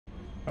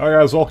Alright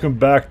guys, welcome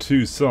back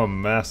to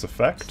some Mass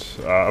Effect.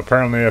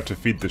 Apparently I have to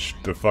feed the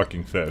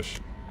fucking fish.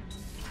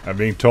 I'm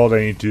being told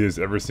I need to do this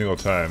every single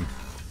time.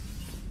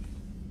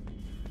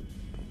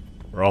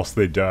 Or else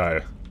they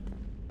die.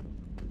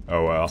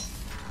 Oh well.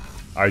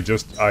 I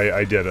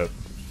did it.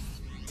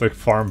 It's like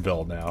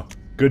Farmville now.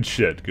 Good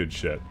shit, good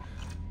shit.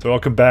 So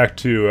welcome back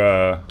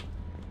to,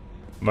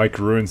 Mike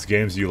Ruins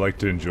games you like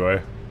to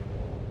enjoy.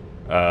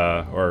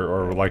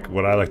 Or like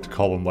what I like to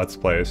call them, Let's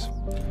Plays.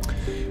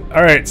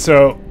 Alright,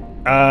 so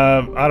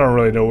I don't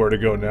really know where to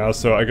go now,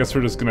 so I guess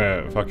we're just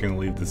gonna fucking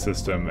leave the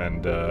system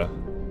and,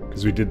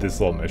 because we did this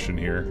little mission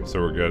here, so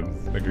we're good.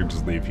 I can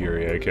just leave here,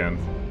 yeah I can.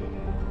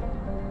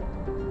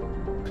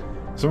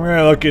 So we're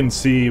gonna look and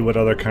see what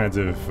other kinds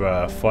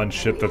of, fun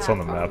shit that's on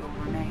the map.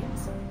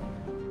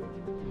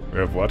 We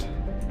have what?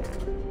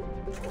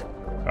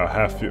 Oh,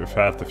 half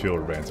the fuel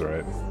remains,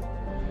 alright.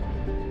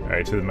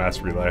 Alright, to the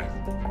mass relay.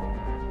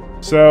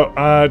 So,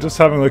 just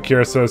having a look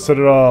here, so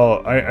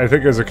Citadel, I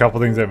think there's a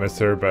couple things I missed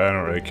there, but I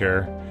don't really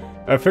care.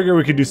 I figure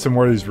we could do some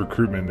more of these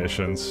recruitment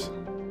missions.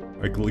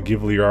 Like,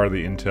 give Liara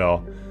the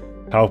intel.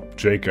 Help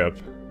Jacob.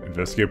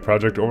 Investigate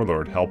Project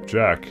Overlord. Help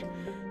Jack.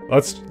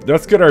 Let's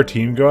get our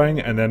team going,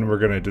 and then we're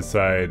gonna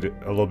decide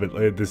a little bit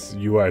later. This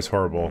UI is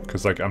horrible,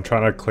 because, like, I'm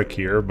trying to click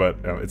here, but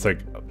it's,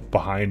 like,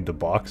 behind the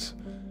box.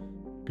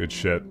 Good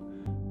shit.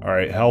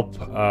 Alright, help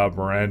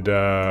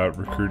Miranda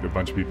recruit a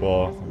bunch of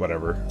people,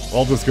 whatever.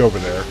 I'll just go over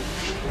there.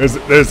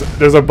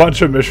 There's a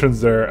bunch of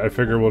missions there. I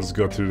figure we'll just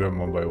go through them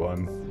one by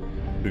one.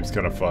 Seems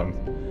kind of fun.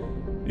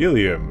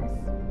 Ilium.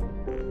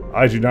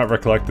 I do not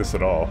recollect this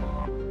at all.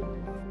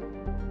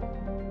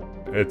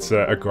 It's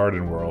a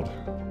garden world.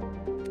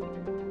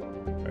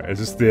 Is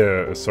this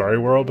the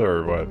Asari world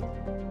or what?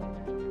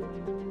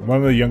 One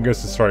of the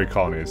youngest Asari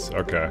colonies.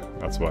 Okay,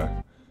 that's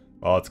why.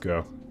 Well, let's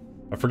go.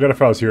 I forget if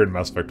I was here in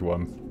Mass Effect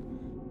 1.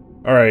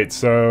 Alright,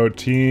 so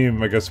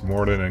team, I guess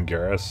Mordin and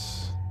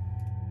Garrus.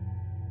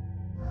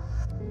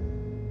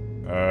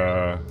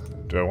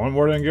 Do I want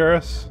Mordin and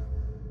Garrus?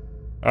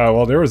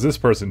 Well, there was this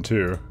person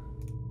too.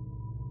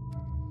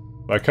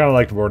 I kind of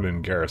liked Mordin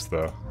and Garrus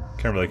though.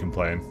 Can't really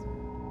complain.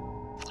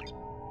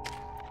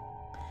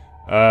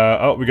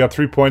 Oh, we got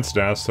 3 points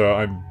now, so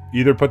I'm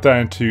either put that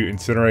into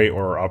Incinerate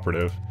or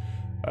Operative.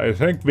 I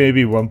think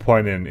maybe 1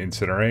 point in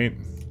Incinerate,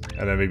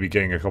 and then maybe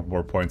getting a couple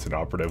more points in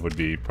Operative would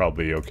be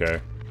probably okay.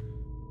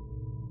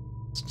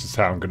 It's just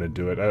how I'm gonna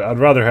do it. I'd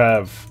rather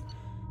have...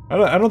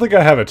 I don't think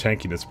I have a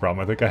tankiness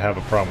problem. I think I have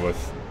a problem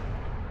with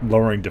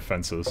lowering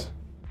defenses.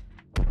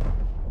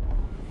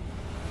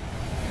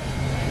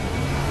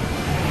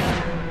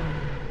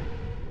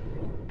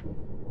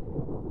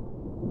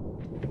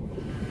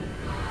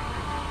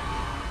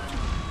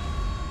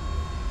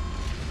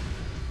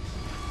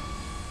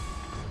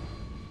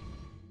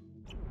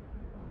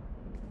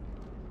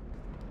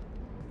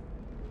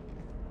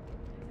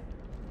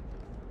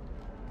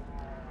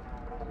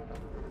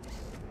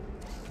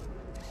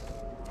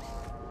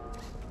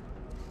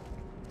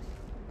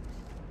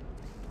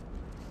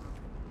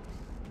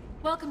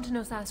 Welcome to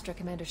Nosastra,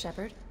 Commander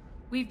Shepard.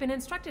 We've been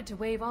instructed to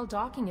waive all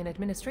docking and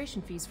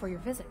administration fees for your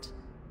visit.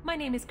 My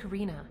name is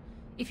Karina.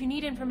 If you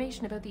need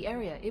information about the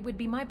area, it would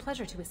be my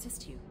pleasure to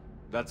assist you.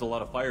 That's a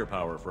lot of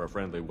firepower for a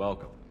friendly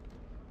welcome.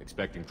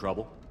 Expecting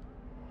trouble?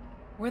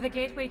 We're the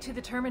gateway to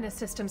the Terminus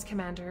systems,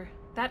 Commander.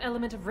 That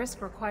element of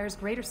risk requires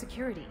greater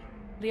security.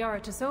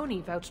 Liara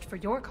Tassoni vouched for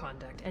your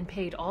conduct and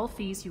paid all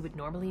fees you would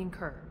normally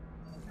incur.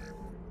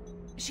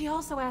 She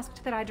also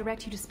asked that I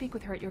direct you to speak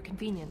with her at your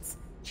convenience.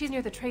 She's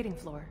near the trading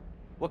floor.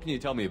 What can you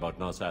tell me about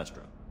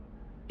Nosastra?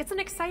 It's an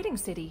exciting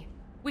city.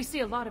 We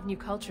see a lot of new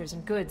cultures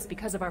and goods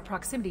because of our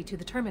proximity to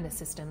the Terminus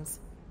systems.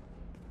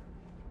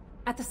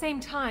 At the same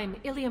time,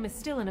 Ilium is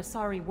still an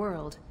Asari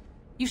world.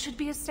 You should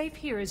be as safe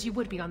here as you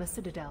would be on the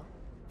Citadel.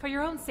 For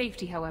your own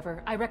safety,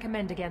 however, I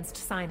recommend against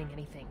signing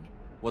anything.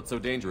 What's so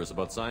dangerous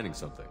about signing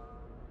something?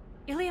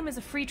 Ilium is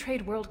a free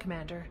trade world,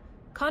 Commander.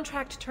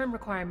 Contract term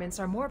requirements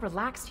are more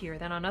relaxed here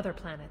than on other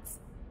planets.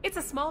 It's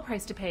a small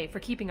price to pay for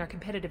keeping our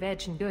competitive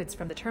edge in goods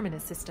from the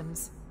Terminus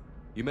systems.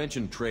 You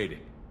mentioned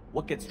trading.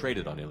 What gets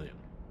traded on Ilium?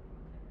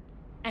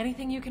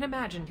 Anything you can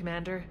imagine,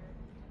 Commander.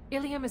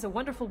 Ilium is a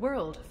wonderful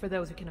world for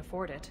those who can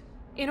afford it.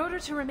 In order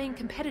to remain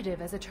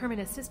competitive as a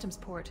Terminus systems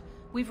port,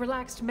 we've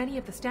relaxed many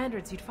of the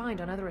standards you'd find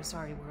on other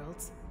Asari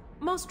worlds.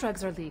 Most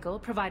drugs are legal,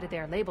 provided they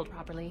are labeled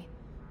properly.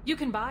 You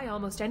can buy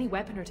almost any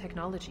weapon or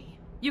technology.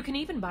 You can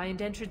even buy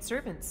indentured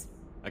servants.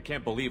 I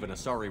can't believe an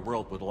Asari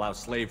world would allow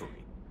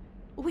slavery.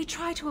 We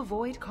try to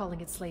avoid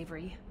calling it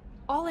slavery.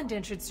 All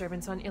indentured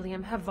servants on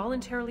Ilium have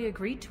voluntarily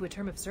agreed to a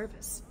term of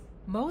service.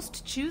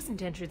 Most choose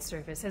indentured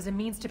service as a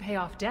means to pay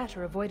off debt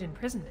or avoid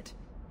imprisonment.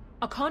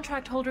 A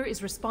contract holder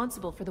is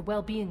responsible for the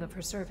well-being of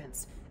her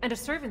servants, and a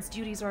servant's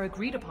duties are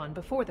agreed upon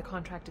before the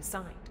contract is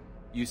signed.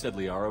 You said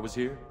Liara was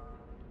here?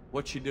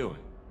 What's she doing?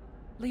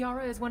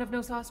 Liara is one of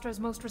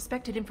Nosastra's most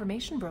respected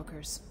information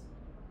brokers.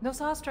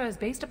 Nosastra is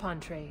based upon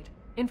trade.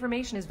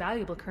 Information is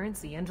valuable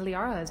currency, and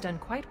Liara has done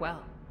quite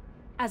well.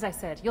 As I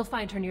said, you'll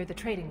find her near the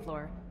trading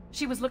floor.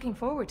 She was looking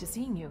forward to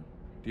seeing you.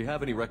 Do you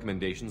have any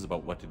recommendations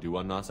about what to do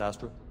on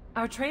Nosastra?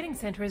 Our trading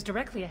center is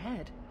directly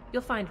ahead.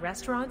 You'll find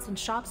restaurants and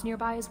shops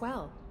nearby as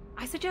well.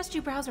 I suggest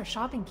you browse our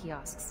shopping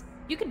kiosks.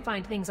 You can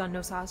find things on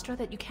Nosastra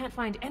that you can't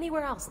find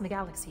anywhere else in the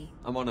galaxy.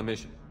 I'm on a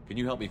mission. Can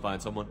you help me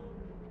find someone?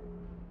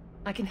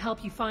 I can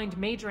help you find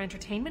major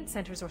entertainment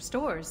centers or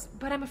stores,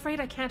 but I'm afraid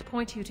I can't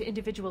point you to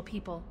individual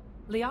people.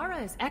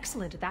 Liara is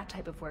excellent at that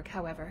type of work,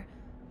 however.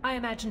 I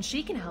imagine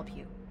she can help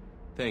you.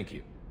 Thank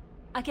you.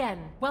 Again,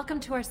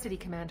 welcome to our city,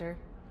 Commander.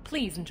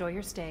 Please enjoy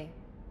your stay.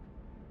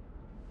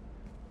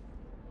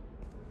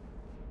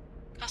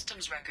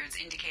 Customs records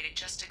indicated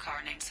just a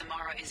car named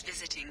Samara is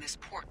visiting this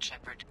port,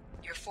 Shepard.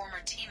 Your former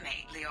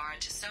teammate, Liara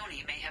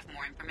Tassoni, may have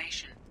more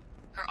information.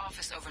 Her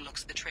office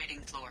overlooks the trading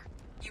floor.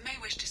 You may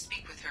wish to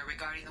speak with her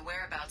regarding the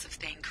whereabouts of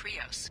Thane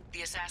Krios,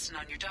 the assassin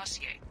on your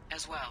dossier,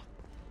 as well.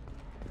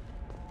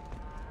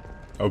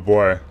 Oh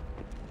boy.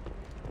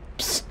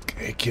 Psst.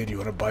 Hey kid, you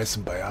want to buy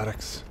some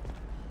biotics?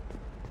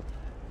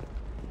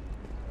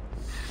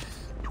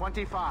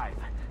 25.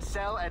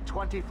 Sell at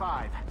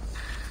 25.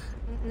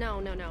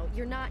 No.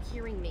 You're not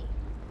hearing me.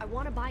 I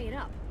want to buy it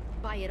up.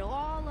 Buy it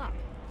all up.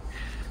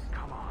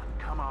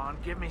 Come on.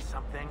 Give me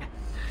something.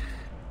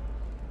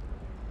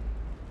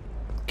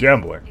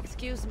 Gambling.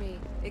 Excuse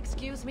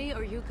me,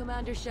 are you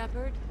Commander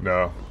Shepard?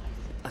 No.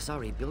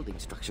 Asari building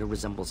structure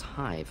resembles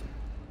Hive.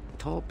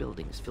 Tall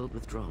buildings filled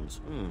with drones.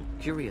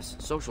 Curious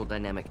social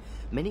dynamic.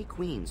 Many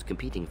queens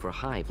competing for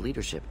Hive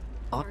leadership.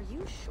 Are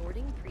you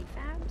shorting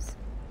prefabs?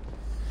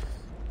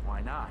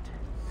 Why not?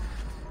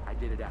 I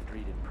did it after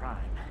Eden Prime.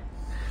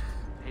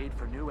 Paid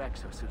for new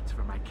exosuits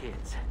for my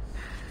kids.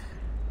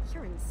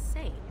 You're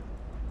insane.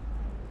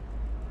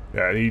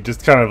 Yeah, and he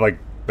just kind of like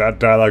that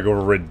dialogue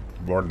overrid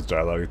Morden's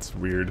dialogue. It's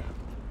weird.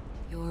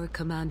 You're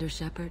Commander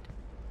Shepard?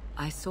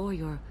 I saw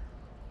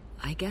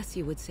I guess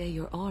you would say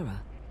your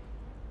aura.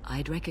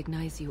 I'd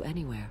recognize you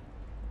anywhere.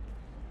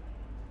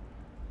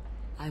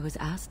 I was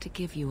asked to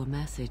give you a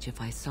message if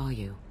I saw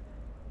you.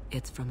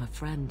 It's from a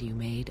friend you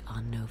made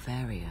on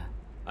Novaria.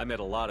 I met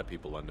a lot of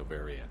people on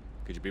Novaria.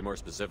 Could you be more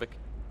specific?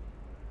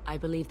 I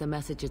believe the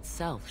message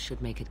itself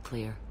should make it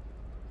clear.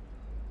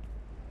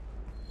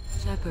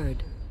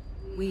 Shepard,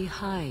 we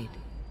hide.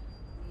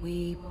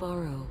 We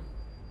borrow.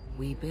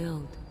 We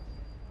build.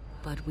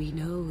 But we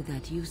know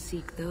that you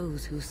seek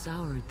those who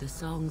soured the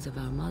songs of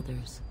our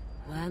mothers.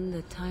 When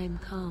the time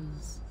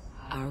comes,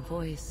 our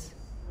voice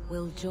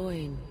will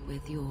join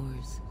with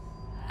yours,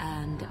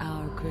 and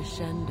our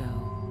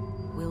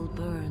crescendo will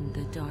burn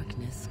the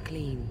darkness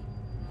clean.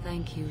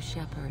 Thank you,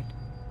 Shepard.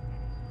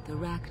 The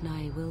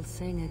Rachni will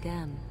sing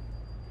again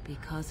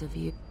because of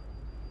you.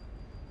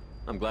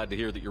 I'm glad to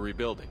hear that you're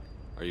rebuilding.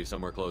 Are you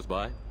somewhere close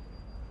by?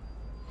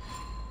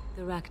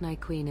 The Rachni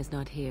Queen is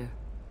not here.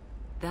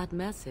 That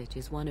message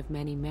is one of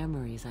many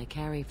memories I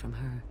carry from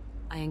her.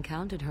 I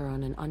encountered her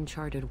on an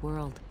uncharted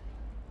world.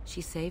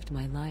 She saved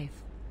my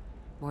life.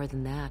 More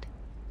than that,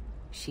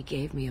 she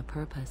gave me a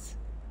purpose.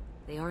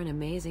 They are an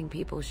amazing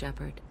people,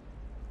 Shepard.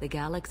 The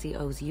galaxy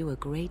owes you a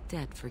great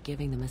debt for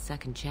giving them a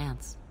second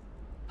chance.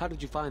 How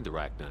did you find the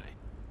Rachni?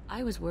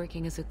 I was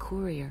working as a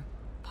courier.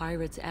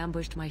 Pirates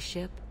ambushed my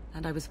ship,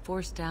 and I was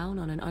forced down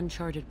on an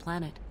uncharted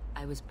planet.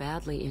 I was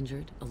badly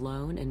injured,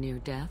 alone and near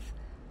death.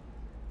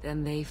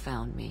 Then they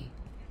found me.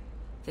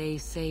 They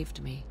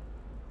saved me.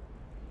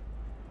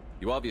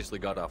 You obviously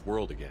got off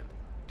world again.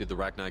 Did the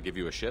Rachni give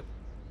you a ship?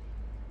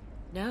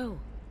 No.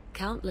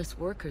 Countless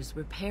workers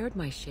repaired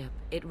my ship.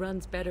 It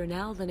runs better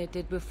now than it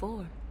did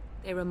before.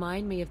 They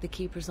remind me of the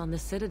Keepers on the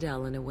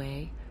Citadel in a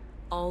way.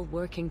 All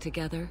working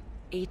together,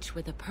 each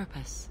with a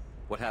purpose.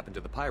 What happened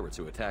to the pirates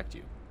who attacked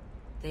you?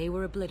 They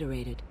were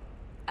obliterated,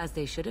 as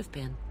they should have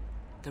been.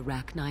 The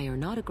Rachni are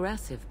not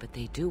aggressive, but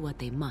they do what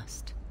they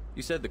must.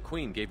 You said the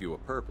Queen gave you a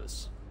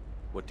purpose.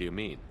 What do you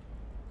mean?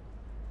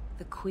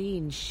 The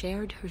Queen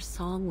shared her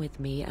song with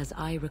me as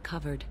I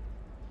recovered.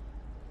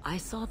 I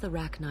saw the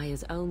Rachni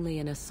as only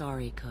an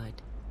Asari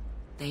could.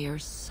 They are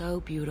so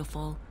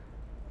beautiful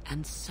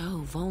and so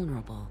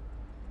vulnerable.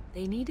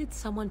 They needed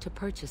someone to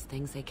purchase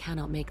things they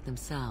cannot make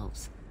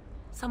themselves.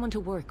 Someone to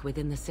work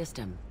within the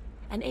system.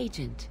 An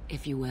agent,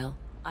 if you will.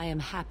 I am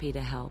happy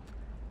to help.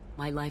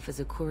 My life as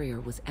a courier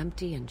was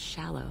empty and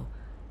shallow.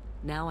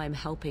 Now I'm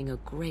helping a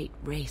great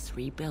race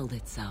rebuild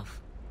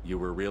itself. You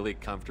were really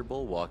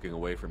comfortable walking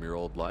away from your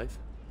old life?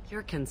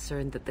 You're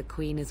concerned that the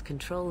Queen is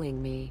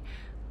controlling me.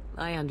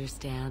 I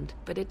understand,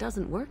 but it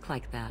doesn't work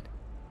like that.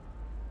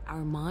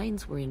 Our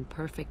minds were in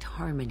perfect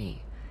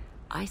harmony.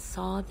 I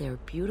saw their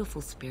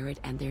beautiful spirit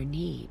and their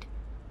need.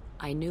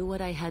 I knew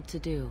what I had to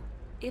do.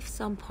 If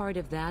some part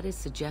of that is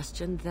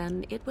suggestion,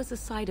 then it was a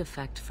side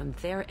effect from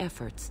their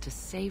efforts to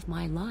save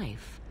my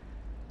life.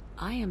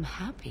 I am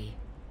happy.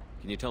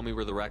 Can you tell me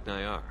where the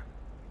Rachni are?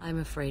 I'm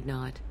afraid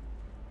not.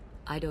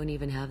 I don't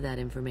even have that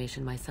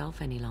information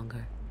myself any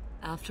longer.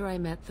 After I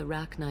met the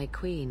Rachni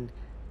Queen,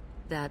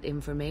 that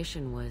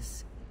information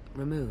was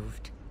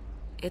removed.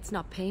 It's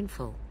not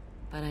painful,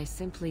 but I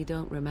simply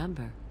don't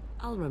remember.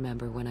 I'll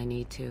remember when I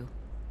need to,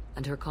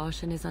 and her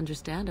caution is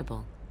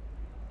understandable.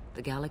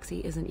 The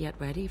galaxy isn't yet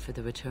ready for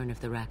the return of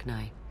the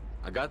Rachni.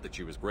 I got that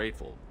she was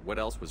grateful. What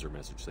else was her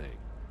message saying?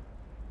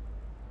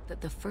 that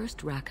the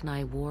first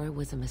Rachni War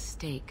was a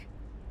mistake.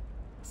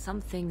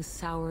 Something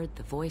soured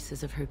the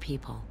voices of her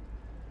people.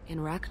 In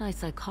Rachni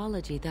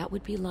psychology, that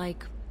would be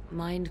like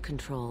mind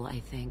control, I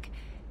think.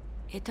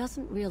 It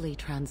doesn't really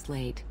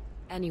translate.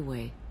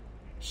 Anyway,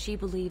 she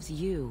believes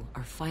you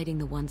are fighting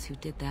the ones who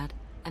did that,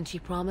 and she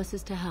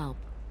promises to help.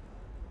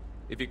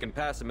 If you can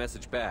pass a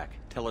message back,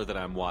 tell her that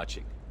I'm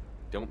watching.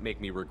 Don't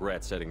make me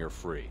regret setting her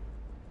free.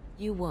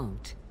 You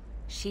won't.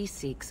 She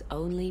seeks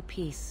only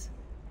peace.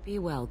 Be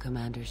well,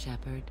 Commander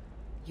Shepard.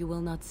 You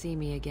will not see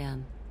me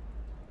again.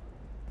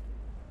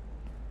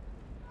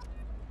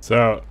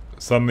 So,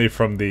 suddenly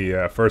from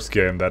the first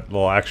game, that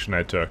little action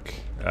I took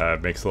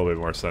makes a little bit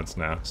more sense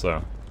now.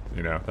 So,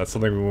 you know, that's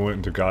something we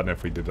wouldn't have gotten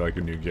if we did like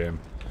a new game.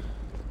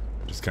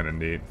 Which is kind of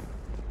neat.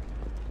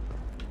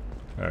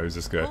 Who's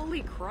this guy?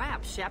 Holy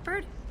crap,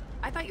 Shepard?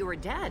 I thought you were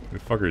dead. Who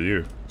the fuck are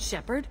you?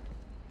 Shepard?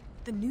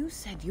 The news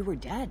said you were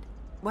dead.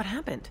 What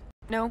happened?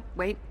 No,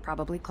 wait,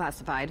 probably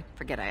classified.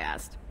 Forget I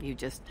asked. You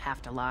just have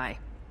to lie.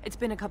 It's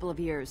been a couple of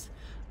years.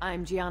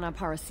 I'm Gianna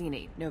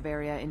Parasini,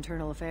 Noveria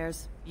Internal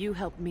Affairs. You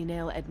helped me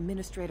nail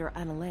Administrator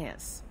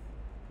Analeas.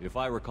 If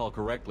I recall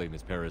correctly,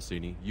 Miss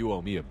Parasini, you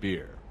owe me a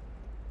beer.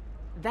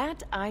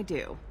 That I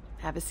do.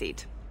 Have a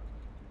seat.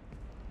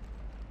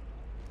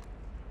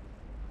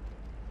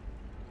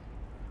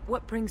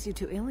 What brings you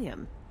to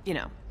Ilium? You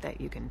know,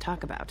 that you can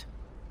talk about.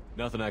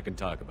 Nothing I can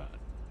talk about.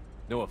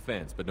 No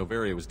offense, but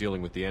Noveria was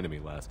dealing with the enemy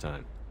last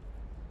time.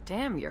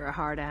 Damn, you're a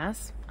hard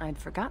ass. I'd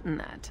forgotten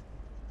that.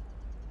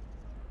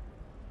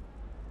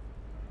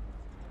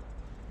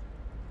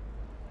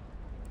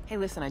 Hey,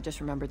 listen, I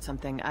just remembered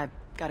something. I've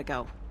gotta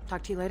go.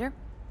 Talk to you later?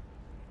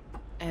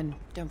 And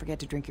don't forget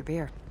to drink your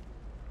beer.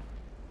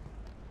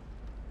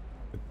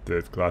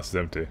 The glass is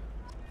empty.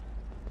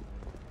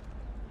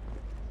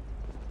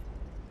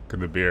 Look at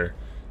the beer.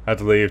 I had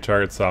to leave.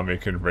 Target saw me.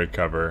 Couldn't break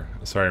cover.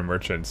 Sorry,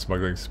 merchant.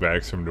 Smuggling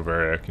bags from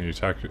Noveria. Can you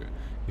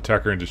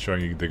talk her into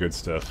showing you the good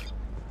stuff?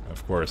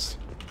 Of course.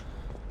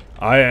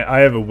 I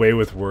have a way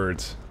with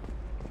words.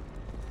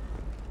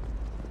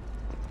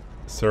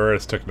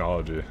 Surus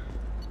technology.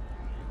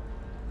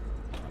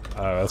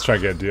 Let's try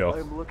and get a deal.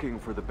 I'm looking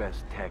for the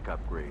best tech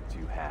upgrades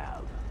you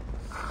have.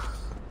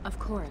 Of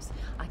course.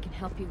 I can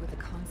help you with a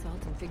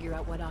consult and figure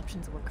out what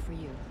options work for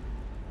you.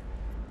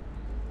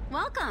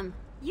 Welcome.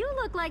 You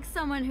look like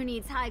someone who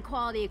needs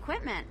high-quality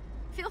equipment.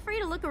 Feel free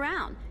to look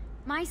around.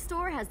 My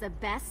store has the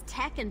best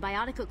tech and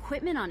biotic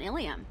equipment on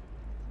Ilium.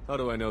 How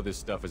do I know this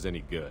stuff is any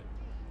good?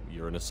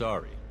 You're an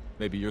Asari.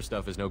 Maybe your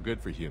stuff is no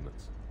good for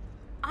humans.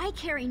 I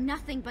carry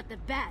nothing but the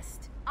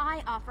best.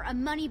 I offer a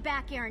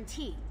money-back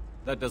guarantee.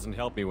 That doesn't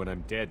help me when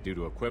I'm dead due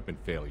to equipment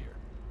failure.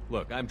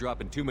 Look, I'm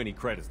dropping too many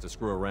credits to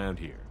screw around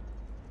here.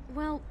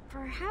 Well,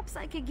 perhaps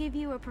I could give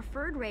you a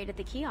preferred rate at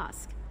the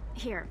kiosk.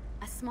 Here,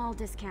 a small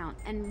discount,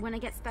 and when I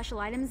get special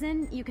items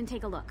in, you can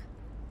take a look.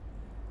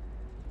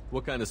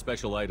 What kind of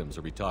special items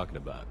are we talking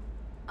about?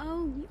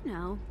 Oh, you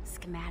know,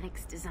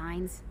 schematics,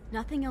 designs.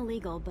 Nothing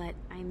illegal, but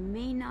I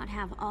may not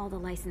have all the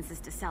licenses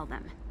to sell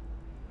them.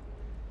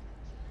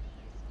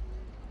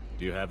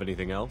 Do you have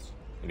anything else?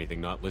 Anything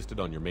not listed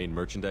on your main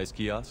merchandise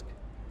kiosk?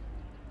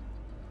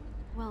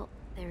 Well,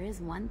 there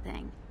is one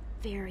thing.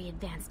 Very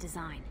advanced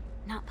design.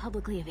 Not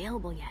publicly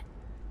available yet.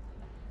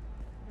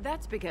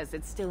 That's because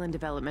it's still in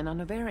development on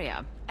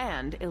Noveria,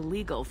 and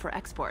illegal for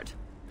export.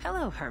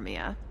 Hello,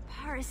 Hermia.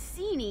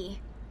 Parasini,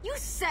 you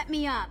set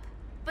me up!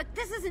 But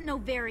this isn't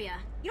Noveria.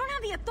 You don't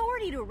have the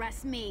authority to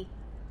arrest me.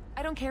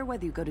 I don't care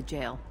whether you go to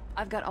jail.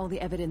 I've got all the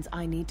evidence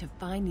I need to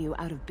find you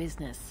out of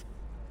business.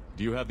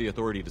 Do you have the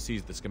authority to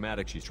seize the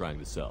schematic she's trying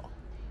to sell?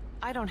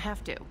 I don't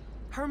have to.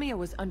 Hermia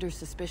was under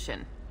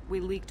suspicion. We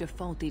leaked a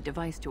faulty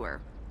device to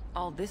her.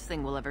 All this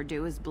thing will ever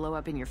do is blow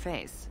up in your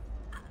face.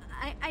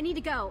 I need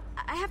to go.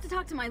 I have to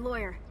talk to my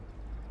lawyer.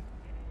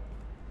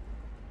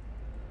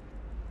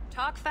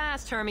 Talk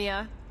fast,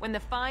 Hermia. When the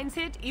fines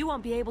hit, you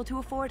won't be able to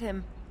afford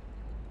him.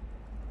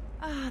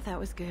 Ah, that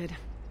was good.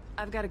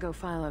 I've got to go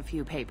file a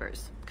few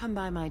papers. Come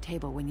by my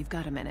table when you've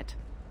got a minute.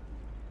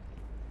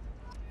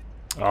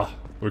 Ah,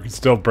 we can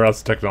still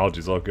browse technology.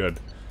 It's all good.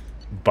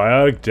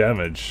 Biotic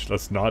damage.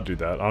 Let's not do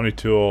that. Omni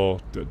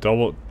tool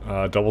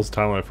doubles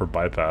time limit for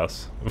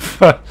bypass.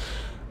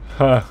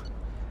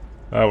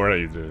 Oh, we're not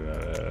using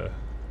that.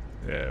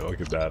 Yeah,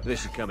 look at that.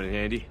 This should come in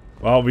handy.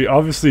 Well, we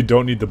obviously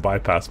don't need the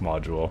bypass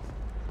module.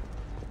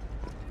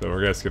 So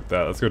we're gonna skip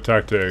that. Let's go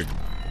talk to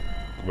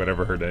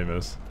whatever her name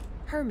is.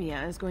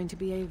 Hermia is going to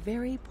be a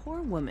very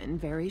poor woman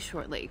very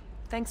shortly.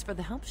 Thanks for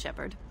the help,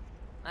 Shepard.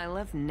 I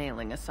love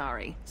nailing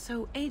Asari.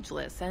 So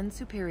ageless and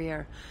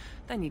superior.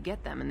 Then you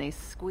get them and they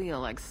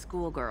squeal like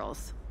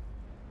schoolgirls.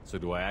 So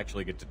do I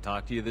actually get to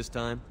talk to you this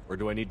time? Or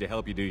do I need to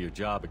help you do your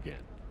job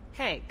again?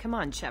 Hey, come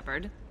on,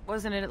 Shepard.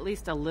 Wasn't it at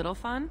least a little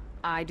fun?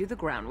 I do the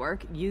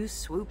groundwork, you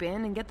swoop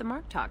in and get the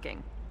mark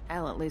talking.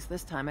 Hell, at least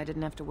this time I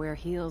didn't have to wear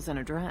heels and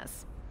a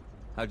dress.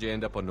 How'd you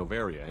end up on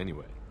Noveria,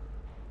 anyway?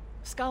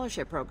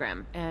 Scholarship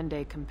program and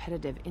a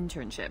competitive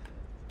internship.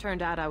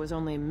 Turned out I was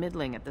only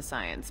middling at the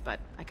science, but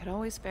I could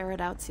always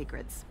ferret out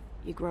secrets.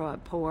 You grow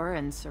up poor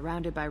and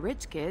surrounded by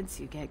rich kids,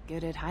 you get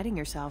good at hiding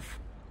yourself.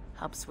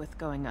 Helps with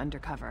going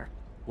undercover.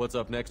 What's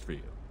up next for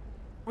you?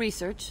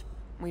 Research.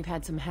 We've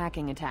had some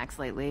hacking attacks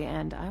lately,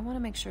 and I want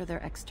to make sure they're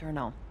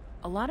external.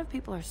 A lot of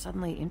people are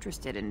suddenly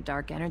interested in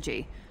dark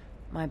energy.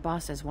 My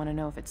bosses want to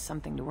know if it's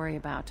something to worry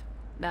about.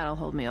 That'll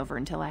hold me over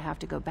until I have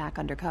to go back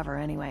undercover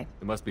anyway.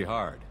 It must be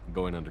hard,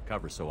 going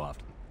undercover so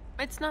often.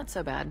 It's not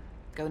so bad.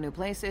 Go new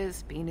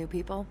places, be new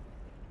people.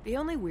 The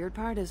only weird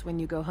part is when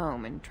you go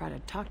home and try to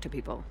talk to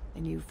people,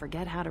 and you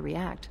forget how to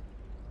react.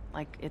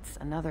 Like it's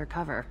another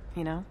cover,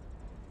 you know?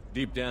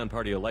 Deep down,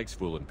 part of you likes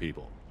fooling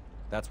people.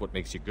 That's what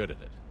makes you good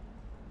at it.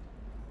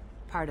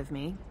 Part of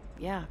me,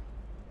 yeah.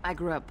 I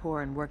grew up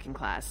poor and working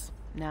class.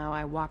 Now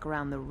I walk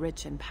around the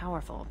rich and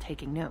powerful,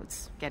 taking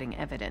notes, getting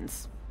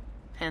evidence.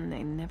 And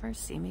they never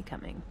see me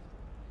coming.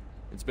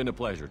 It's been a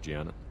pleasure,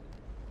 Gianna.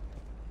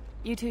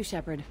 You too,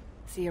 Shepard.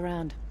 See you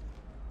around.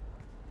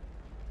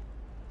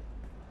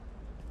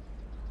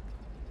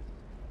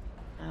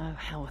 Oh,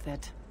 hell with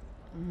it.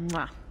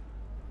 Mwah.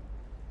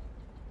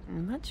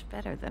 Much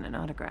better than an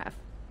autograph.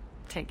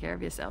 Take care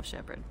of yourself,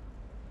 Shepard.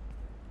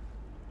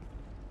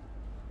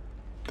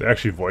 They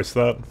actually voiced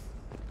that?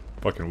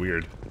 Fucking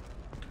weird.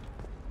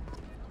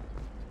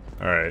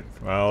 Alright,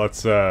 well,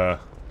 let's, Oh,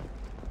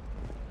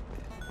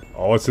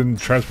 it's in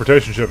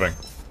transportation shipping.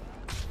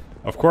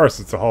 Of course,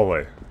 it's a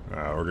hallway.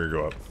 We're gonna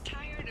go up.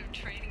 Tired of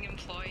training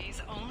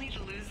employees only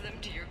to lose them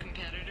to your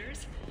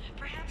competitors?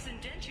 Perhaps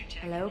Indentutech.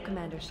 Hello,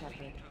 Commander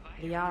Shepard.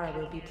 Liara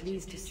will be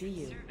pleased to see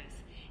you.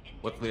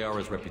 What's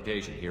Liara's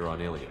reputation here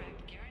on Ilium?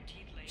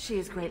 She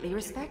is greatly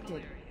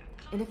respected.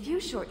 In a few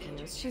short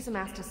years, she's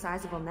amassed a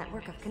sizable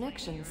network of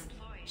connections.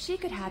 She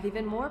could have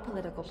even more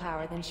political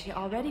power than she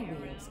already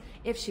wields,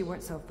 if she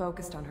weren't so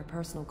focused on her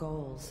personal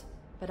goals.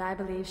 But I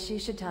believe she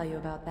should tell you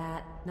about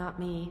that, not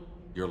me.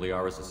 You're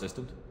Liara's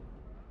assistant?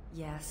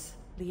 Yes.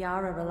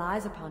 Liara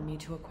relies upon me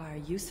to acquire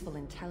useful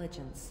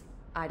intelligence.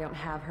 I don't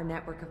have her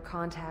network of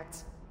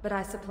contacts, but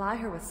I supply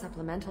her with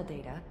supplemental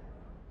data.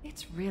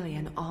 It's really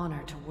an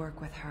honor to work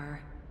with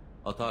her.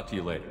 I'll talk to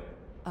you later.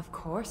 Of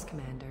course,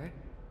 Commander.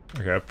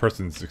 Okay, that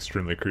person's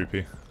extremely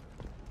creepy.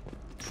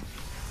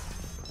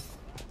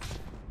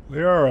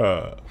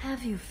 Liara!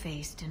 Have you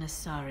faced an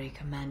Asari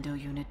commando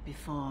unit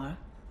before?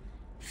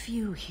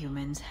 Few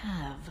humans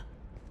have.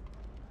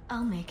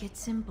 I'll make it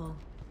simple.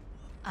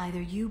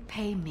 Either you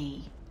pay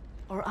me,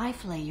 or I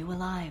flay you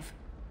alive.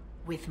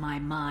 With my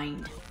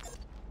mind.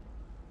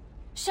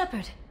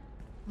 Shepard!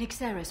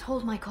 Nixeris,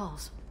 hold my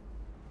calls.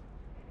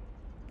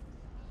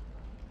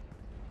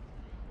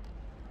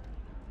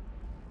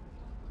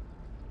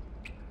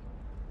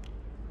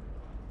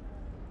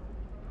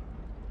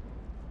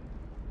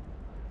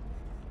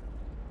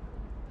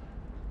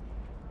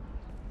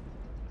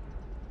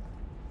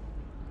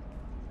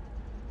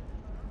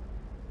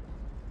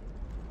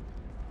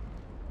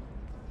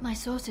 My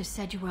sources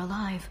said you were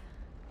alive,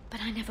 but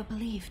I never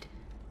believed.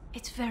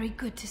 It's very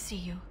good to see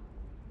you.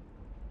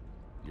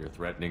 You're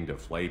threatening to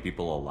flay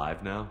people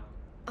alive now?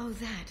 Oh,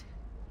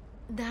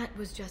 that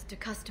was just a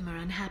customer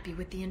unhappy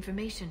with the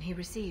information he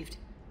received.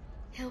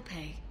 He'll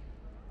pay.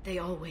 They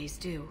always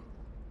do.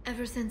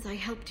 Ever since I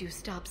helped you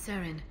stop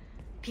Saren,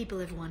 people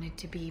have wanted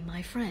to be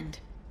my friend,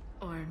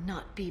 or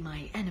not be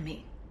my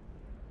enemy.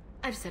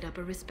 I've set up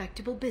a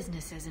respectable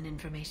business as an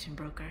information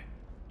broker.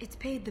 It's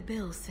paid the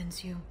bills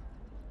since you...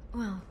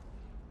 well,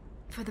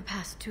 for the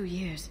past 2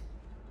 years.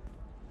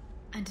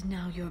 And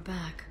now you're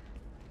back,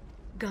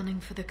 gunning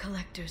for the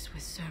Collectors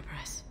with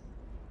Cerberus.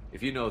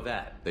 If you know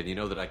that, then you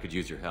know that I could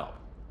use your help.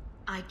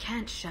 I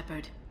can't,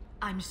 Shepard.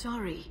 I'm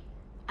sorry.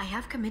 I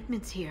have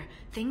commitments here,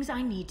 things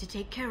I need to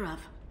take care of.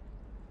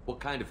 What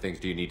kind of things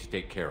do you need to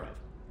take care of?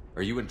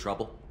 Are you in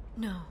trouble?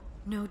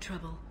 No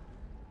trouble.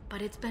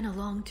 But it's been a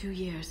long 2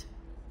 years.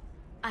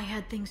 I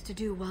had things to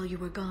do while you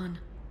were gone.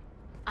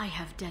 I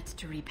have debts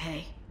to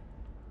repay.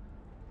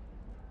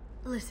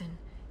 Listen,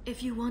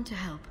 if you want to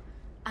help,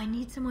 I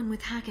need someone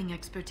with hacking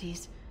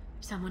expertise.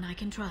 Someone I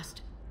can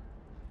trust.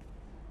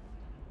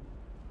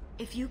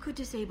 If you could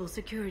disable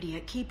security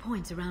at key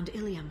points around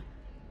Ilium,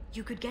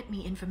 you could get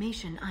me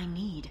information I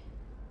need.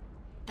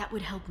 That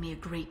would help me a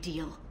great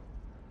deal.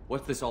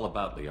 What's this all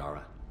about,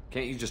 Liara?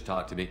 Can't you just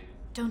talk to me?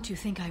 Don't you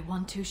think I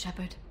want to,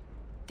 Shepard?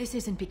 This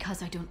isn't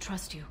because I don't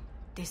trust you.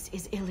 This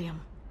is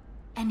Ilium.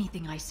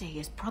 Anything I say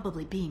is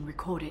probably being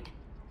recorded.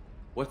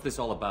 What's this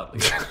all about,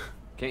 Liara?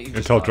 Can't you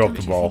just Intel dropped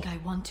the ball. Don't you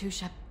think I want to,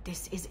 Shep?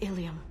 This is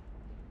Ilium.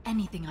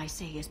 Anything I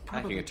say is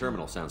probably... Hacking a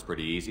terminal sounds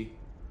pretty easy.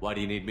 Why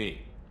do you need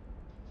me?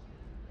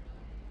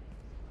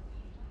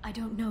 I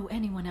don't know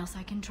anyone else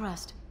I can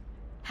trust.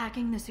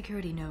 Hacking the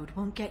security node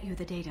won't get you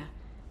the data.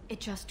 It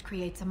just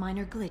creates a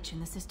minor glitch in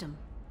the system.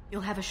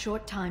 You'll have a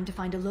short time to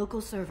find a local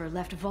server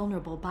left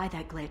vulnerable by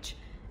that glitch,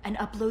 and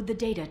upload the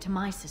data to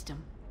my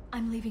system.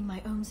 I'm leaving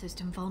my own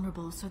system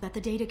vulnerable so that the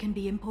data can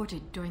be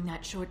imported during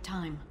that short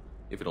time.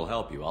 If it'll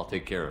help you, I'll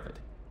take care of it.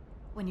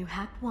 When you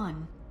hack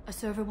one, a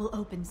server will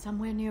open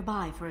somewhere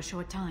nearby for a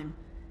short time.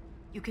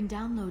 You can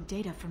download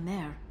data from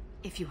there,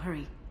 if you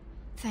hurry.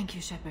 Thank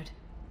you, Shepard.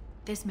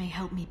 This may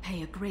help me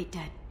pay a great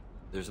debt.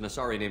 There's an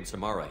Asari named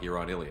Samara here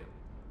on Ilium.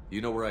 Do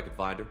you know where I could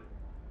find her?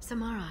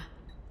 Samara.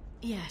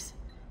 Yes.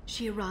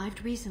 She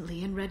arrived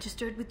recently and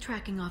registered with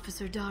Tracking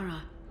Officer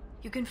Dara.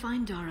 You can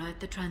find Dara at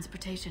the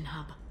transportation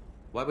hub.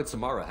 Why would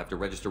Samara have to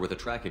register with a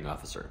tracking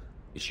officer?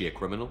 Is she a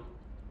criminal?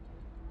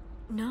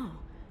 No.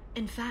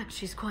 In fact,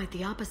 she's quite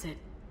the opposite.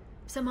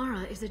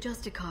 Samara is a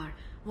Justicar,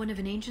 one of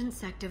an ancient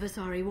sect of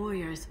Asari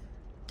warriors.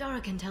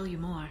 Dara can tell you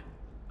more.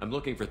 I'm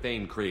looking for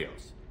Thane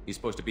Krios. He's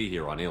supposed to be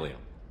here on Ilium.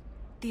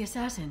 The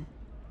assassin?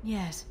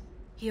 Yes.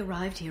 He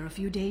arrived here a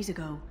few days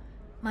ago.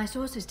 My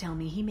sources tell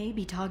me he may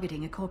be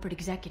targeting a corporate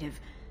executive,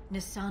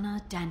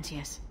 Nassana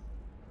Dantius.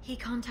 He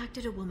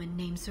contacted a woman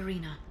named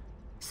Serena.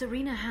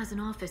 Serena has an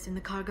office in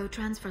the cargo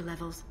transfer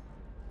levels.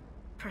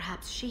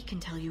 Perhaps she can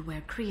tell you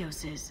where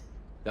Krios is.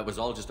 That was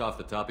all just off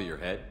the top of your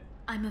head?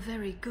 I'm a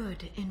very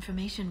good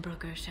information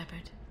broker,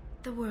 Shepard.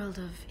 The world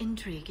of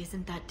intrigue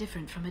isn't that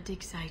different from a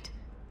dig site.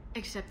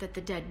 Except that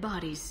the dead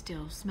bodies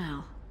still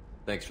smell.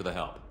 Thanks for the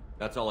help.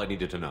 That's all I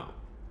needed to know.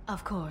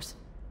 Of course.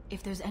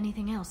 If there's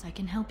anything else I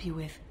can help you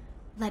with,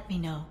 let me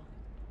know.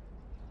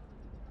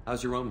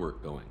 How's your own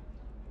work going?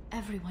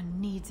 Everyone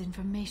needs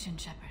information,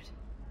 Shepard.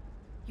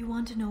 You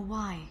want to know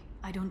why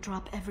I don't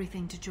drop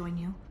everything to join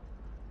you?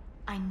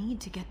 I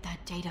need to get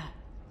that data.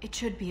 It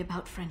should be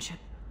about friendship,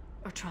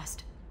 or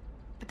trust.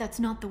 But that's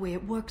not the way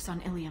it works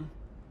on Ilium.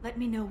 Let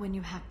me know when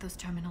you hack those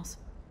terminals.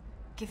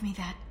 Give me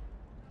that,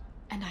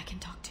 and I can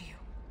talk to you.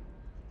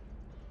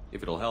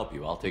 If it'll help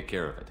you, I'll take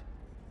care of it.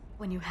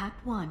 When you hack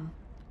one,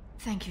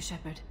 thank you,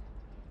 Shepard.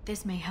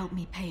 This may help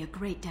me pay a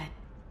great debt.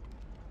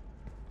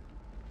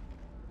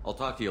 I'll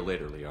talk to you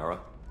later, Liara.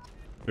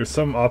 There's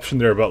some option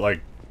there about,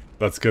 like,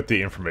 let's get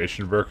the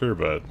information broker,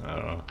 but I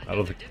don't know. I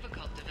don't think...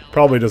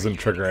 Probably doesn't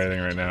trigger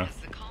anything right now.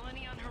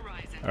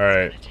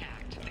 Alright.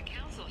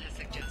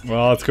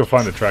 Well, let's go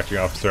find the tracking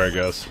officer, I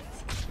guess.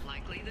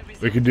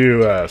 We could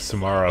do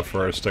Samara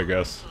first, I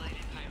guess.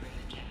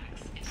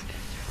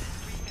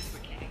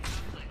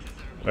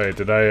 Wait,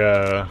 did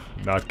I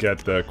not get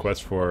the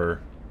quest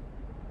for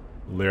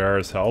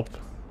Liara's help?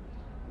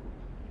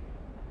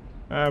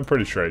 I'm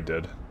pretty sure I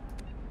did.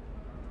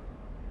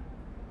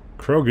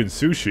 Krogan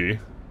Sushi?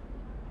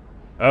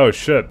 Oh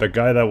shit, the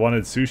guy that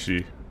wanted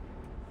sushi.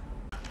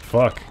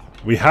 Fuck.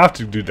 We have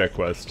to do that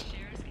quest.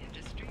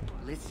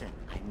 Listen,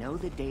 I know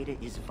the data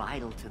is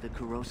vital to the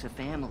Kurosa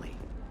family.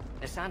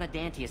 Nassana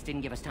Dantius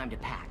didn't give us time to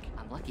pack.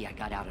 I'm lucky I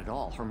got out at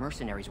all. Her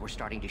mercenaries were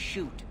starting to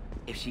shoot.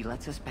 If she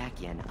lets us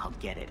back in, I'll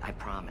get it, I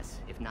promise.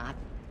 If not,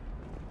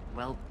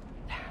 well,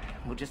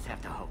 we'll just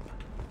have to hope.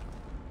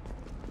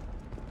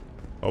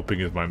 Hoping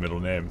is my middle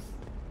name.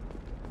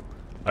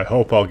 I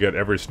hope I'll get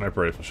every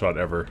sniper rifle shot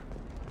ever.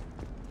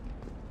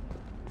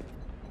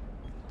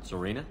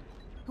 Serena?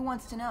 Who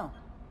wants to know?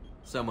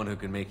 Someone who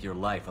can make your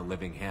life a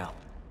living hell.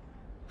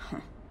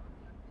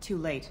 Too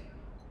late.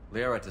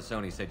 Liara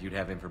Tassoni said you'd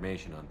have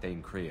information on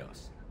Thane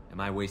Krios. Am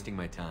I wasting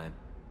my time?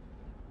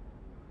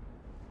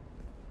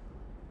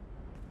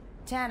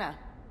 Tana,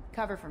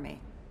 cover for me.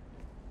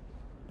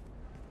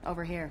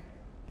 Over here.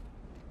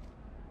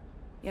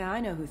 Yeah, I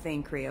know who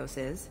Thane Krios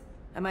is.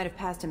 I might have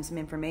passed him some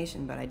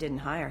information, but I didn't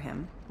hire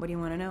him. What do you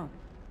want to know?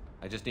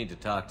 I just need to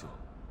talk to him.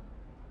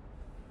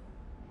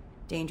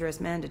 Dangerous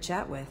man to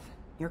chat with.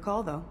 Your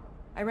call, though.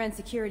 I ran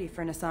security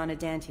for Nassana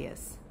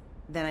Dantius.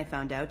 Then I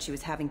found out she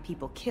was having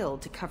people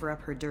killed to cover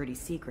up her dirty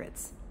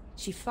secrets.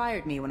 She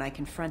fired me when I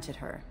confronted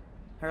her.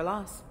 Her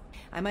loss.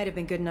 I might have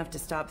been good enough to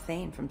stop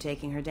Thane from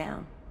taking her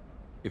down.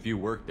 If you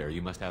work there,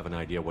 you must have an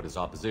idea what his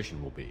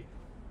opposition will be.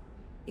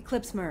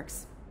 Eclipse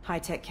Mercs.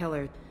 High-tech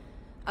killer.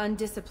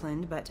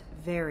 Undisciplined, but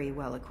very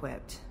well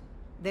equipped.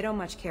 They don't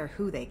much care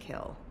who they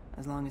kill,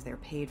 as long as they're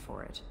paid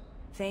for it.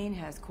 Thane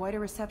has quite a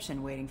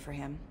reception waiting for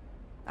him.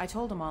 I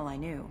told him all I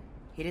knew.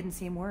 He didn't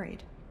seem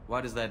worried.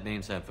 Why does that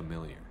name sound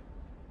familiar?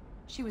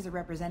 She was a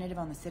representative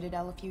on the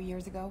Citadel a few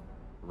years ago.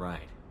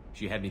 Right.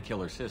 She had me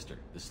kill her sister,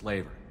 the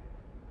slaver.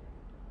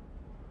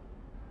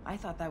 I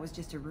thought that was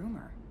just a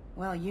rumor.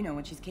 Well, you know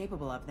what she's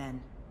capable of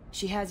then.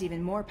 She has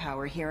even more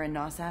power here in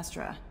Nos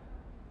Astra.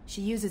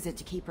 She uses it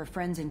to keep her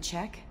friends in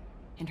check,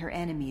 and her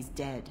enemies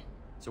dead.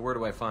 So where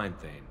do I find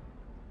Thane?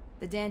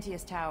 The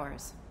Dantius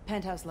Towers.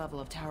 Penthouse level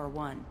of Tower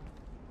 1.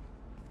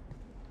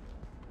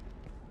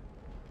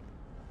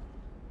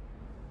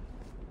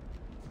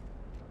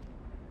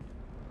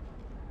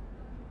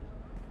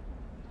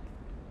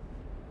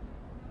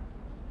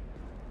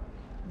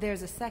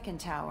 There's a second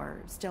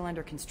tower, still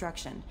under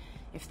construction.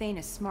 If Thane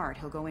is smart,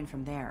 he'll go in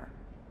from there.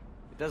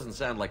 It doesn't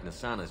sound like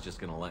Nassana's just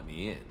gonna let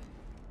me in.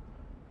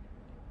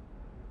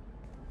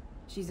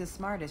 She's as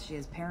smart as she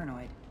is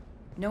paranoid.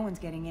 No one's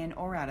getting in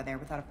or out of there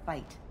without a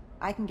fight.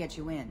 I can get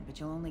you in, but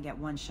you'll only get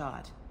one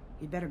shot.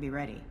 You'd better be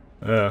ready.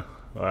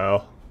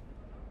 Well,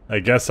 I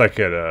guess I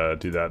could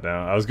do that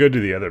now. I was gonna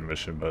do the other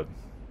mission, but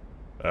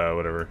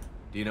whatever.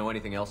 Do you know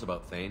anything else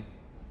about Thane?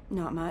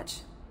 Not much.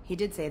 He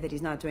did say that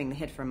he's not doing the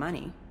hit for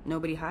money.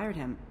 Nobody hired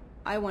him.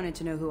 I wanted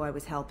to know who I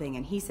was helping,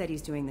 and he said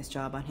he's doing this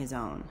job on his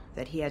own.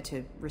 That he had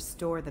to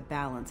restore the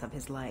balance of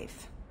his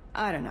life.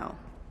 I don't know.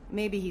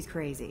 Maybe he's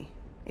crazy.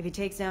 If he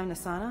takes down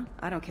Nassana,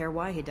 I don't care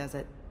why he does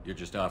it. You're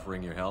just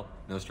offering your help?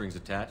 No strings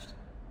attached?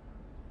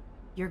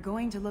 You're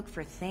going to look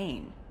for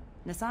Thane.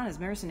 Nassana's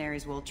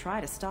mercenaries will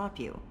try to stop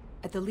you.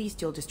 At the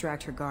least, you'll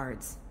distract her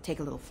guards. Take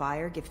a little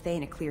fire, give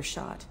Thane a clear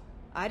shot.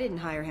 I didn't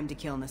hire him to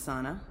kill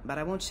Nassana, but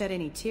I won't shed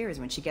any tears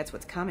when she gets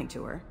what's coming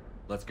to her.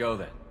 Let's go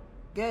then.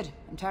 Good.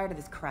 I'm tired of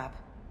this crap.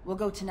 We'll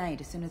go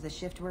tonight as soon as the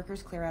shift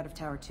workers clear out of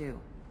Tower 2.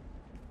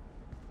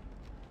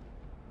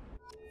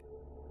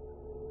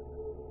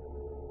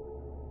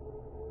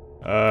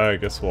 I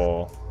guess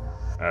we'll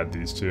add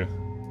these two.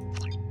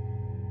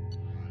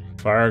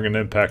 Firing an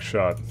impact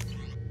shot.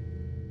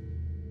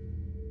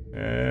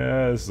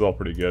 Yeah, this is all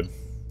pretty good.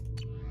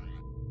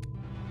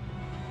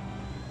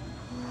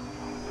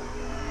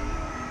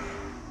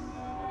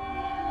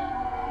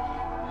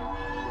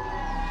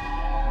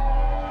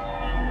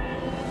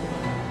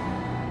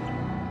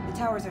 The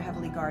towers are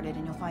heavily guarded,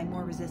 and you'll find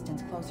more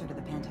resistance closer to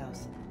the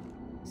penthouse.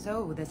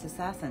 So, this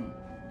assassin,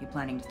 you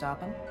planning to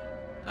stop him?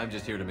 I'm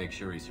just here to make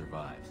sure he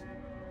survives.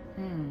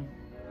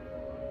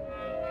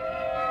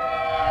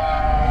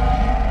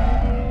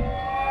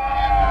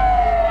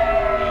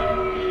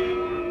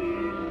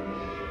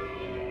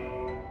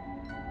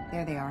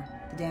 There they are,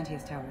 the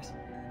Dantius towers.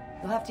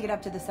 You'll have to get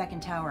up to the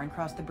second tower and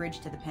cross the bridge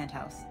to the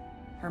penthouse.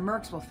 Her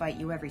mercs will fight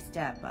you every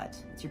step, but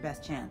it's your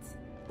best chance.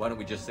 Why don't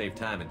we just save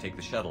time and take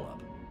the shuttle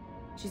up?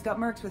 She's got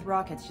mercs with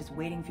rockets just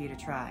waiting for you to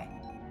try.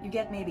 You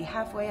get maybe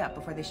halfway up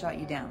before they shot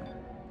you down.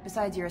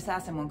 Besides, your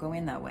assassin won't go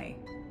in that way.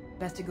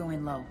 Best to go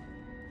in low.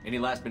 Any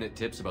last-minute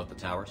tips about the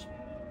towers?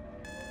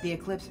 The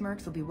Eclipse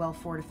mercs will be well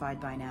fortified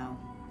by now,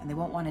 and they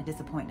won't want to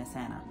disappoint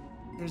Nassana.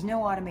 There's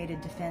no automated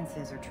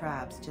defenses or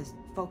traps, just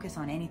focus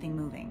on anything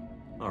moving.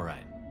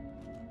 Alright.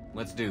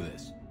 Let's do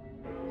this.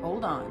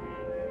 Hold on.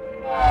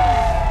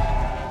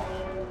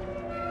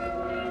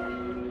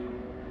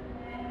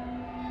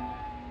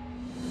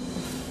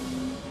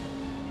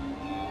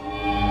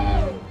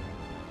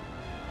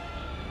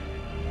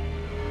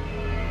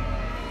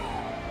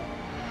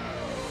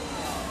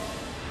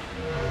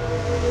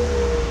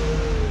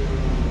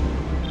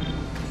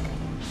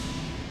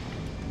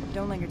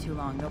 Don't linger too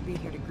long. They'll be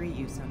here to greet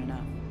you soon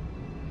enough.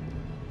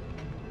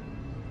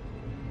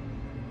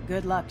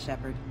 Good luck,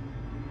 Shepard.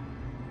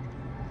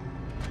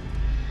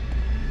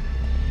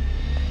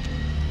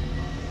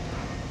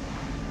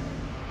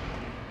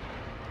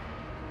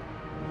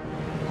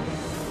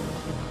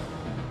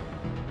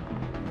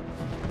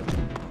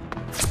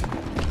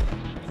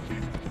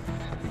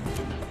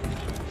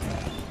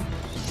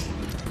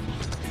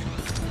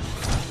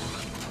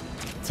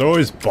 It's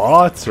always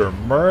bots or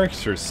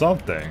mercs or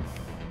something.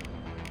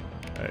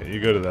 Hey,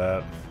 you go to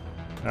that.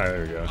 Alright,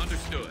 there we go.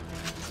 Understood.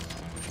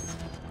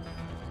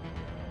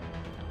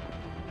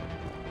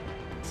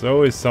 It's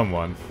always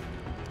someone.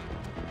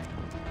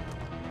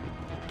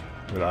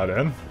 Without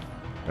in?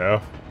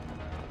 No.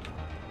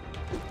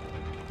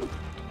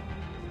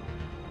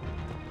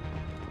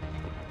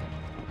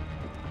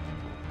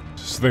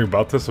 Just something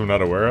about this I'm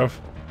not aware of.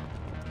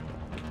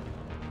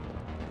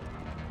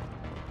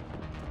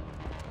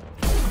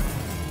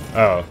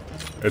 Oh,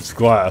 it's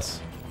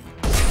glass.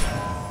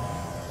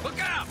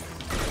 Look out!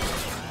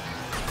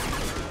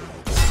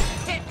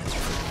 Hit!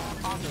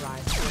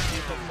 Authorized for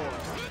vehicle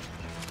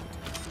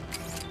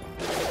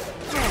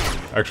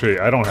 4. Actually,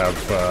 I don't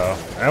have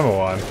ammo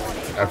on.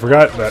 I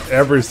forgot that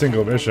every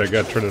single mission I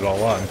got turned it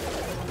all on.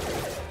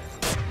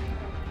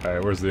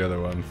 Alright, where's the other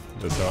one?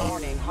 This one.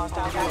 Warning,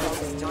 hostile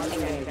vehicles not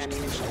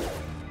engaged.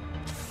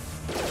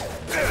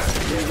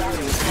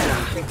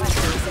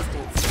 Requesting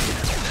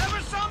assistance.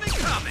 Never saw me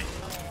coming!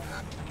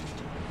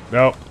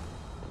 Nope.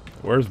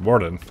 Where's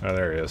Mordin? Oh,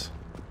 there he is.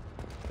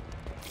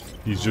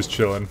 He's just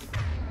chilling.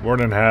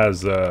 Mordin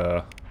has,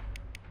 what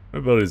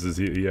abilities does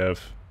he have?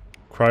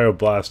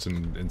 Cryoblast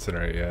and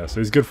Incinerate, yeah,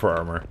 so he's good for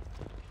armor.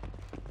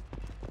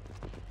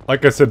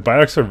 Like I said,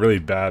 biotics are really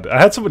bad.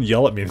 I had someone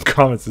yell at me in the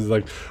comments, he's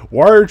like,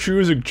 why aren't you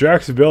using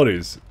Jack's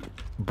abilities?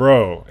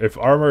 Bro, if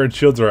armor and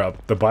shields are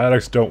up, the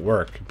biotics don't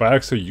work.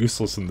 Biotics are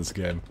useless in this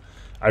game.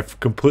 I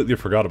completely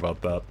forgot about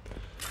that.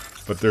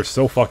 But they're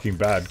so fucking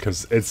bad,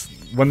 because it's,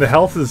 when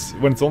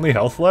it's only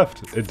health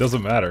left, it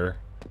doesn't matter.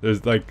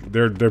 There's like,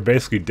 they're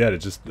basically dead,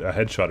 it's just a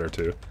headshot or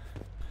two.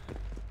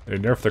 They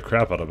nerf the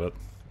crap out of it.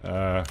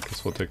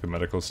 Guess we'll take the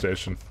medical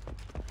station.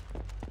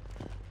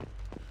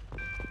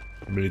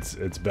 I mean,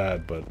 it's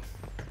bad, but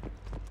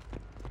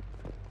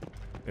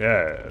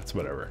yeah, it's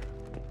whatever.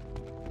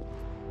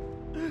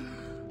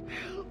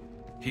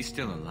 He's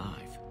still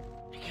alive.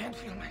 I can't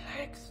feel my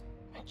legs.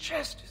 My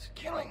chest is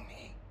killing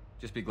me.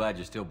 Just be glad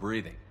you're still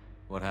breathing.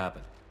 What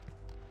happened?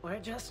 We're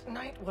just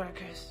night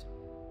workers.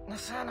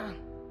 Nassana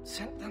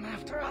sent them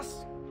after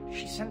us.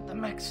 She sent the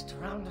mechs to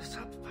round us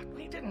up, but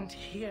we didn't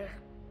hear.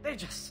 They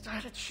just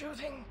started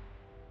shooting.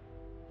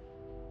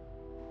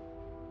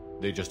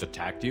 They just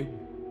attacked you?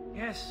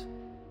 Yes.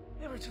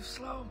 They were too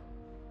slow.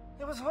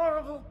 It was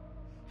horrible.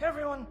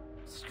 Everyone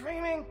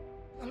screaming.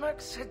 The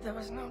mercs said there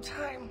was no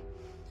time.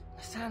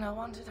 Nassana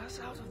wanted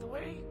us out of the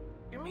way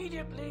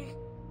immediately.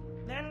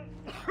 Then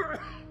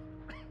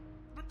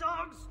the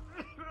dogs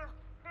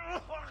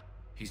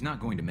He's not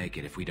going to make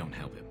it if we don't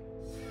help him.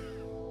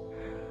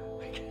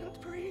 I can't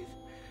breathe.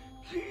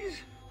 Please,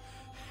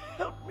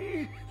 help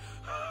me.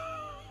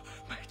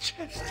 My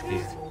chest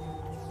Here.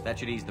 That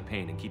should ease the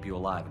pain and keep you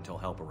alive until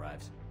help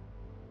arrives.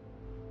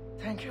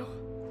 Thank you.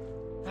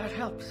 That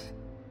helps.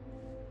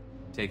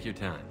 Take your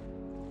time.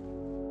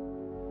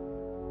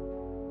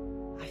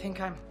 I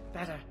think I'm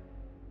better.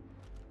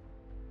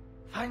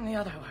 Find the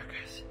other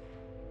workers.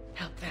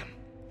 Help them.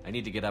 I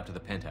need to get up to the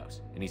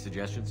penthouse. Any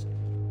suggestions?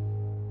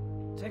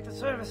 Take the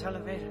service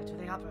elevator to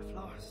the upper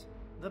floors.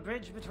 The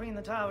bridge between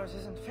the towers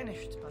isn't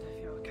finished, but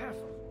if you're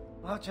careful,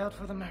 watch out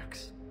for the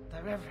mercs.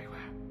 They're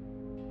everywhere.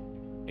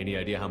 Any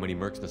idea how many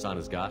mercs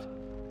Nasana's got?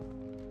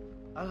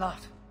 A lot.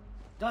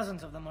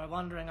 Dozens of them are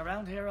wandering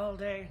around here all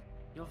day.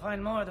 You'll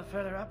find more the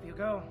further up you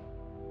go.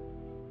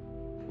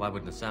 Why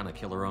would Nasana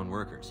kill her own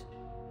workers?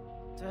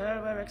 To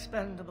her, we're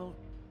expendable.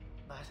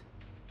 But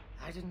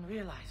I didn't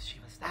realize she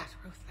was that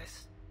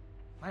ruthless.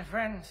 My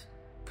friends,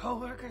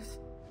 co-workers,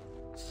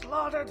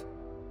 slaughtered.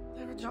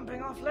 They were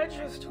jumping off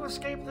ledges to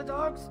escape the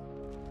dogs.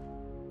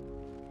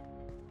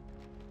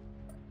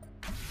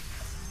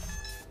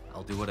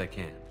 I'll do what I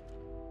can.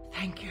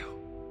 Thank you.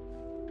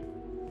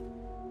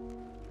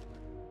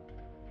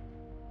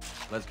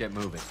 Let's get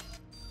moving.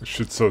 This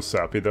shit's so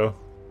sappy, though.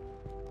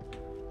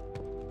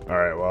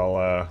 Alright,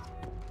 well,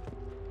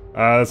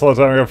 that's all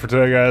the time we got for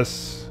today,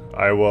 guys.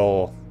 I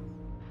will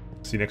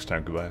see you next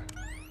time. Goodbye.